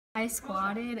I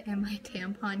squatted and my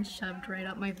tampon shoved right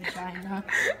up my vagina.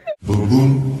 Boom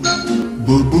boom,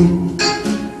 boom boom,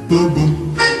 boom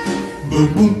boom,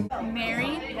 boom boom.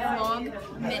 Mary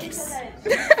vlogmas.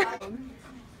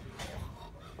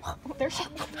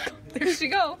 There she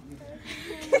go.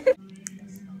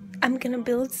 I'm gonna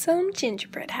build some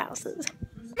gingerbread houses.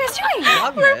 Guys doing?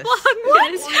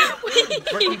 Vlogmas.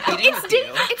 It's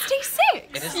day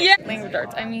 6. Yeah. Language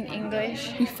arts. I mean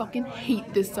English. We fucking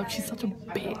hate this stuff. She's such a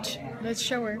bitch. Let's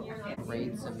show her.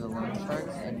 Rates of the loan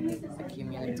sharks and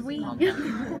accumulated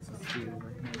compound.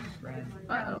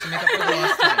 Uh-oh. To make up for the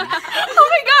lost time. Oh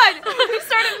my god! We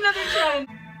started another trend.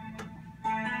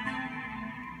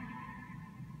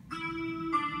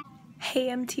 Hey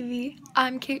MTV,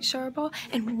 I'm Kate Sharbaugh,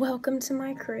 and welcome to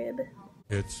my crib.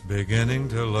 It's beginning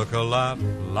to look a lot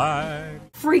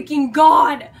like Freaking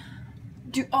God!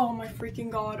 Dude, oh my freaking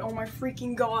God. Oh my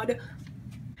freaking God.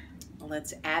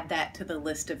 Let's add that to the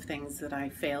list of things that I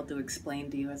failed to explain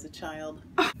to you as a child.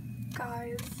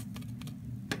 Guys,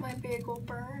 my bagel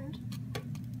burned.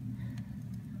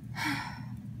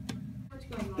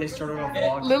 They started off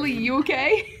vlogging. Lily, you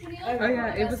okay? Oh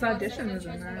yeah, it was audition, was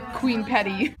in there. Queen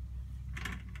Petty.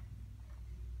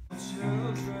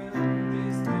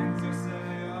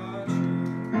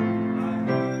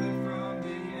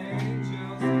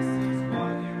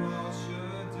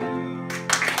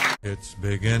 It's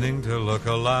beginning to look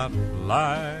a lot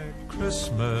like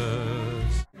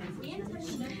Christmas.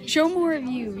 Show more of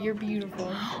you. You're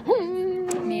beautiful.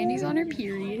 Mandy's on her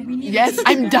period. Yes,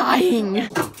 I'm dying.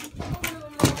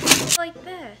 Like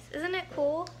this. Isn't it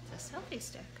cool? It's a selfie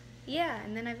stick. Yeah,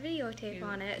 and then I videotape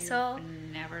on it. So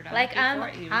Never done like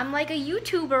I'm like a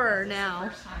YouTuber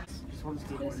now.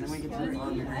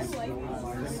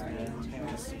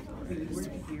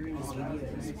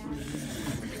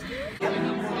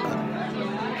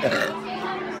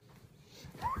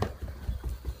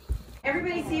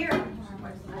 Everybody's here.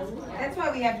 That's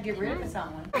why we have to get rid of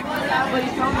someone.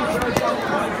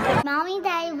 Mommy and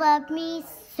Daddy love me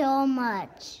so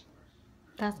much.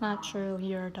 That's not true.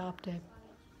 You're adopted.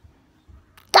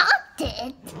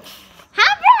 Adopted?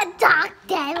 How am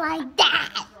adopted like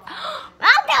that?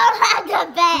 I don't have the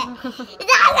bed.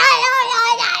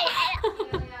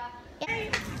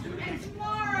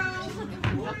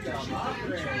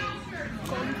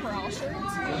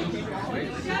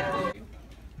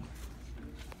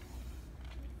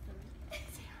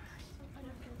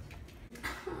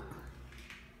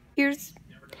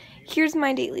 Here's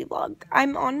my daily vlog.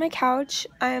 I'm on my couch.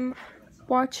 I'm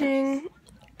watching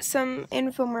some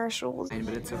infomercials.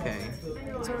 But it's okay.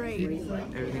 It's alright.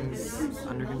 Everything's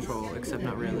under control, except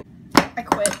not really. I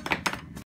quit.